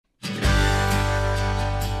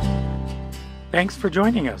Thanks for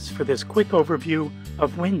joining us for this quick overview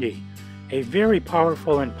of Windy, a very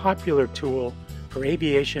powerful and popular tool for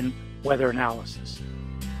aviation weather analysis.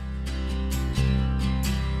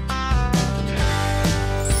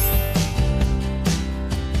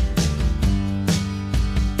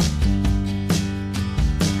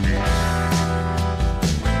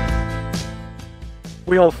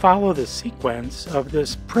 We'll follow the sequence of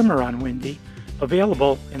this primer on Windy,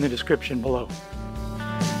 available in the description below.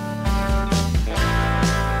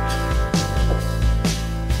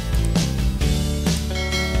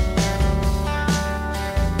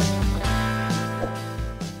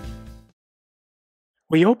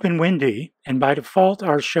 We open Windy and by default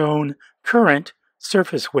are shown current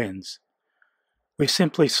surface winds. We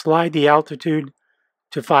simply slide the altitude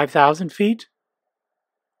to 5,000 feet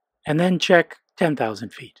and then check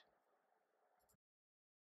 10,000 feet.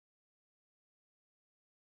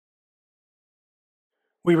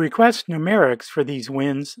 We request numerics for these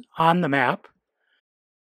winds on the map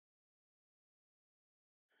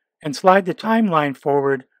and slide the timeline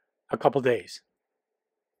forward a couple days.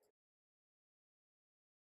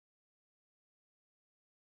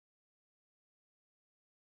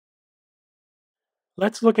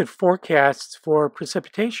 Let's look at forecasts for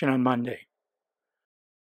precipitation on Monday.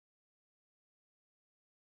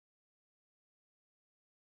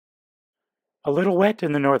 A little wet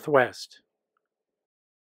in the northwest.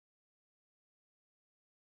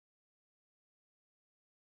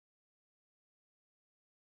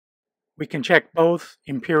 We can check both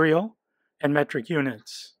imperial and metric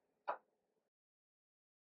units.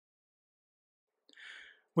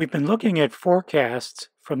 We've been looking at forecasts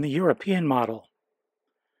from the European model.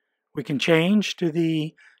 We can change to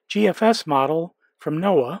the GFS model from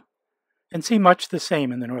NOAA and see much the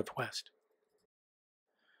same in the northwest.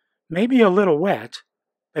 Maybe a little wet,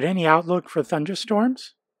 but any outlook for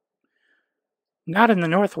thunderstorms? Not in the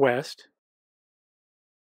northwest,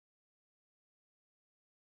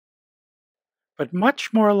 but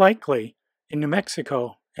much more likely in New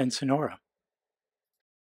Mexico and Sonora.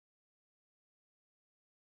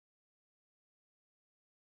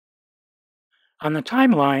 On the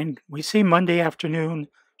timeline, we see Monday afternoon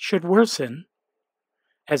should worsen.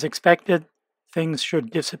 As expected, things should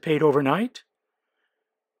dissipate overnight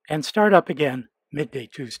and start up again midday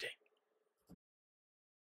Tuesday.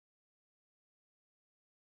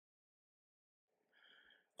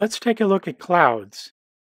 Let's take a look at clouds,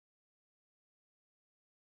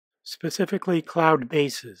 specifically cloud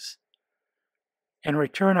bases, and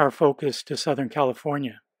return our focus to Southern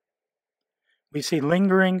California. We see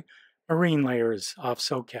lingering marine layers off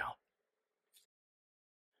SoCal.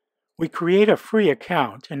 We create a free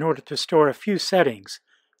account in order to store a few settings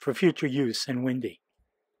for future use in Windy.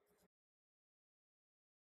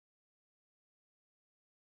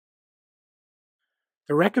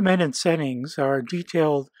 The recommended settings are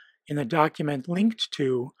detailed in the document linked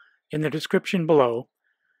to in the description below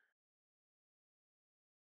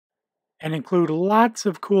and include lots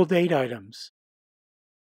of cool date items,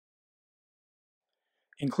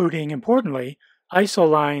 including, importantly, ISO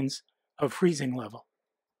lines of freezing level.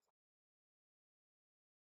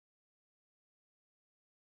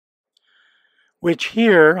 Which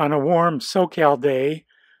here on a warm SoCal day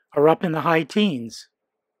are up in the high teens.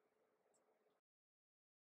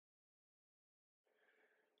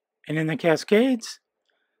 And in the Cascades,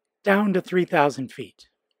 down to 3,000 feet.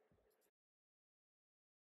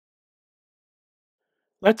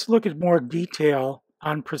 Let's look at more detail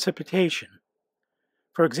on precipitation.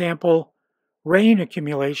 For example, rain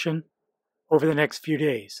accumulation over the next few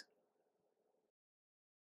days.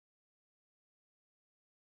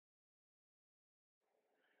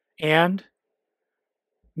 And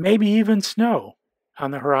maybe even snow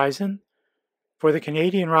on the horizon for the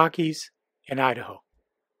Canadian Rockies and Idaho.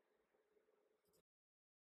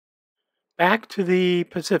 Back to the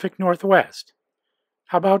Pacific Northwest.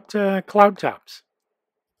 How about cloud tops?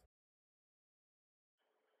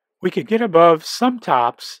 We could get above some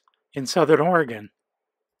tops in southern Oregon.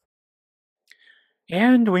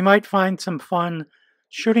 And we might find some fun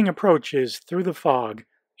shooting approaches through the fog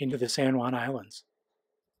into the San Juan Islands.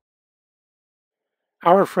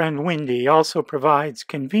 Our friend Windy also provides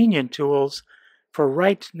convenient tools for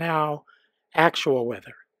right now actual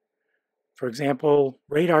weather. For example,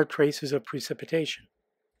 radar traces of precipitation.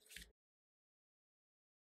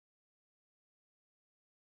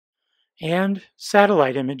 And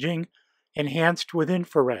satellite imaging enhanced with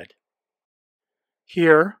infrared.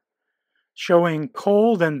 Here, showing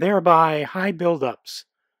cold and thereby high buildups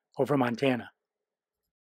over Montana.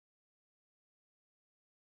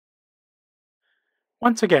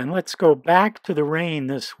 Once again, let's go back to the rain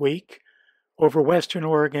this week over Western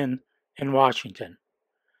Oregon and Washington.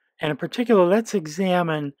 And in particular, let's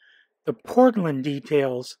examine the Portland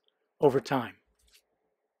details over time.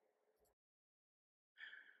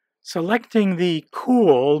 Selecting the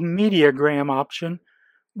cool Mediagram option,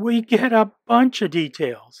 we get a bunch of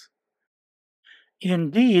details.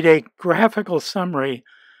 Indeed, a graphical summary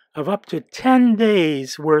of up to 10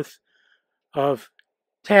 days worth of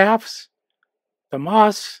TAFs, the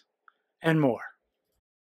moss, and more.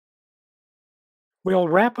 We'll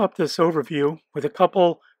wrap up this overview with a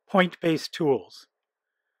couple point-based tools.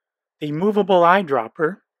 The movable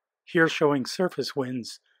eyedropper, here showing surface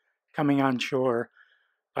winds coming onshore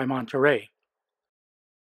by Monterey.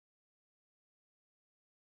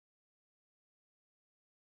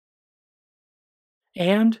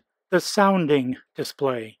 And the sounding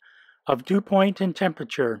display of dew point and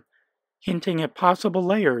temperature, hinting at possible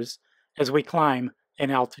layers as we climb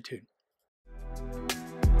in altitude.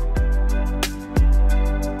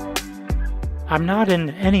 I'm not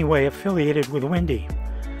in any way affiliated with Windy.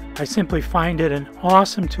 I simply find it an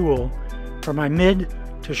awesome tool for my mid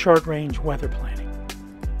to short range weather planning.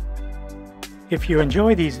 If you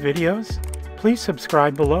enjoy these videos, please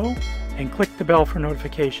subscribe below and click the bell for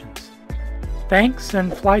notifications. Thanks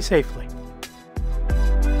and fly safely.